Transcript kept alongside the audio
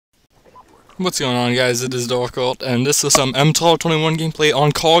What's going on, guys? It is Darkalt, and this is some MTAR 21 gameplay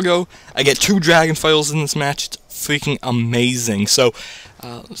on Cargo. I get 2 Dragon Files in this match. It's freaking amazing. So,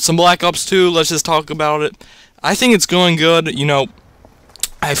 some Black Ops 2, let's just talk about it. I think it's going good. You know,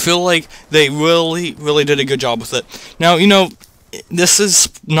 I feel like they really did a good job with it. Now, you know, this is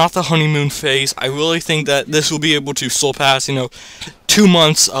not the honeymoon phase. I really think that this will be able to surpass, 2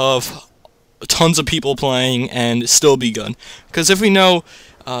 months of tons of people playing and still be good. Because if we know,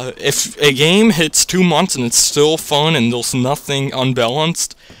 if a game hits 2 months and it's still fun and there's nothing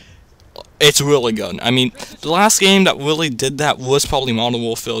unbalanced, it's really good. I mean, the last game that really did that was probably Modern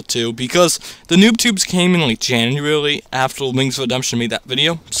Warfare 2, because the noob tubes came in like January after Wings of Redemption made that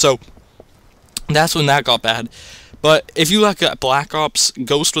video, so that's when that got bad. But if you look at Black Ops,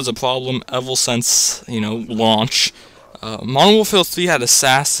 Ghost was a problem ever since, launch. Modern Warfare 3 had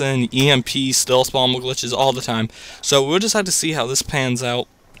Assassin, EMP, Stealth Bomber glitches all the time. So we'll just have to see how this pans out.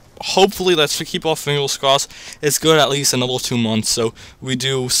 Hopefully, let's keep our fingers crossed. It's good at least another 2 months, so we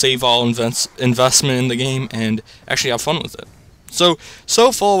do save our investment in the game and actually have fun with it. So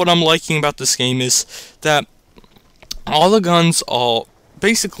far what I'm liking about this game is that all the guns are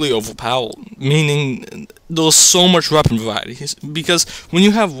basically overpowered, meaning there's so much weapon variety. Because when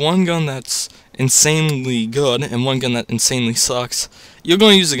you have one gun that's insanely good and one gun that insanely sucks, you're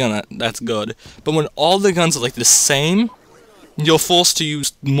going to use a gun that's good. But when all the guns are like the same, you're forced to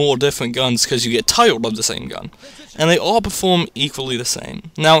use more different guns because you get tired of the same gun. And they all perform equally the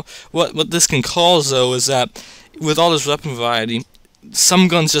same. Now, what this can cause, though, is that with all this weapon variety, some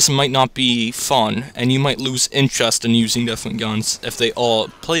guns just might not be fun, and you might lose interest in using different guns if they all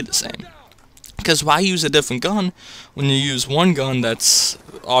play the same. Because why use a different gun when you use one gun that's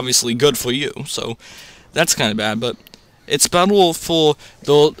obviously good for you? So that's kind of bad, but it's better for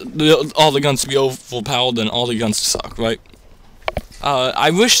all the guns to be overpowered than all the guns to suck, right? I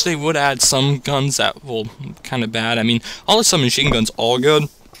wish they would add some guns that were kind of bad. I mean, all the submachine guns are good.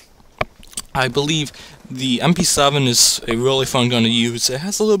 I believe the MP7 is a really fun gun to use. It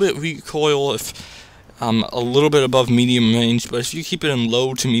has a little bit of recoil if a little bit above medium range, but if you keep it in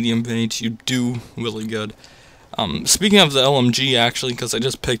low to medium range, you do really good. Speaking of the LMG, actually, because I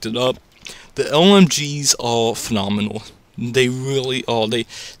just picked it up, the LMGs are phenomenal. They really are. They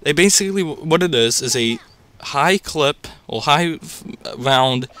basically, what it is a high clip or high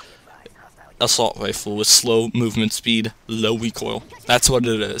round assault rifle with slow movement speed, low recoil. That's what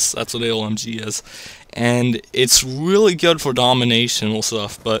it is. That's what the LMG is. And it's really good for domination or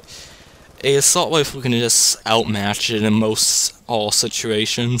stuff, but a assault rifle can just outmatch it in most all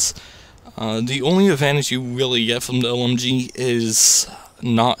situations. The only advantage you really get from the LMG is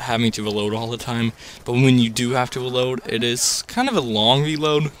not having to reload all the time, but when you do have to reload, it is kind of a long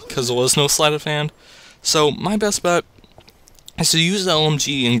reload because there is no sleight of hand. So my best bet is to use the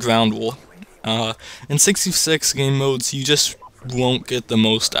LMG in Ground War. In 66 game modes, you just won't get the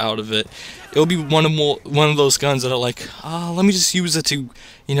most out of it. It'll be one of those guns that are like, let me just use it to,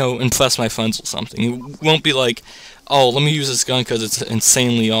 impress my friends or something. It won't be like, oh, let me use this gun because it's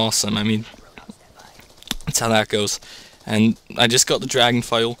insanely awesome. I mean, that's how that goes. And I just got the Dragon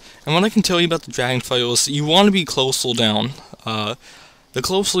File, and what I can tell you about the Dragon File is you want to be closer down. The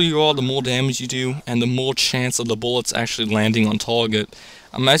closer you are, the more damage you do, and the more chance of the bullets actually landing on target.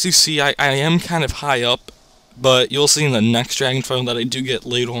 As you see, I am kind of high up, but you'll see in the next Dragon File that I do get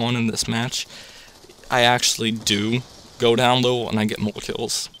later on in this match, I actually do go down low and I get more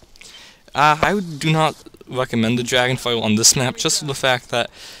kills. I do not recommend the Dragon File on this map, just for the fact that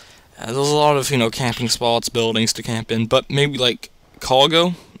there's a lot of, camping spots, buildings to camp in, but maybe like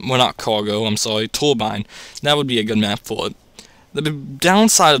Cargo? Well, not Cargo, I'm sorry, Turbine. That would be a good map for it. The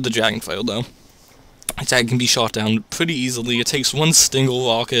downside of the Dragon File, though, is that it can be shot down pretty easily. It takes one single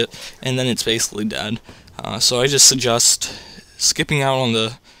rocket, and then it's basically dead. So I just suggest skipping out on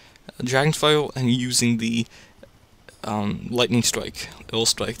the Dragon File and using the Lightning Strike, Ill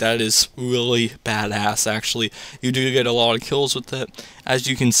Strike. That is really badass, actually. You do get a lot of kills with it. As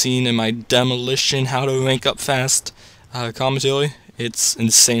you can see in my Demolition How to Rank Up Fast commentary, it's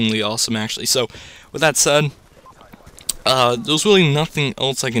insanely awesome, actually. So, with that said, there's really nothing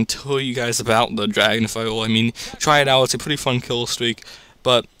else I can tell you guys about the Dragon File. I mean, try it out, it's a pretty fun kill streak,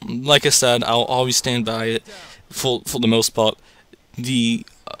 but like I said, I'll always stand by it for the most part. The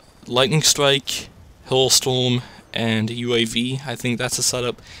Lightning Strike, Hellstorm, and UAV, I think that's the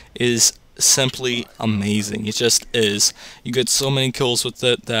setup, is simply amazing. It just is. You get so many kills with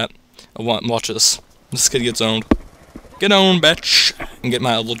it that, watch this. This kid gets owned. Get on, bitch, and get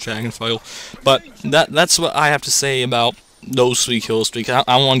my little Dragon File. But that's what I have to say about those 3 kill streaks. I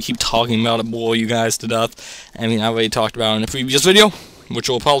don't want to keep talking about it, bore you guys to death. I mean, I already talked about it in a previous video. which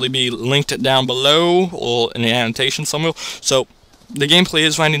will probably be linked down below or in the annotation somewhere. So the gameplay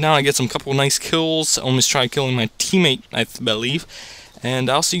is winding down. I get some couple nice kills. Almost tried killing my teammate, I believe. And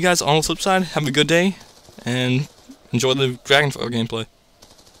I'll see you guys on the flip side. Have a good day and enjoy the Dragonfire gameplay.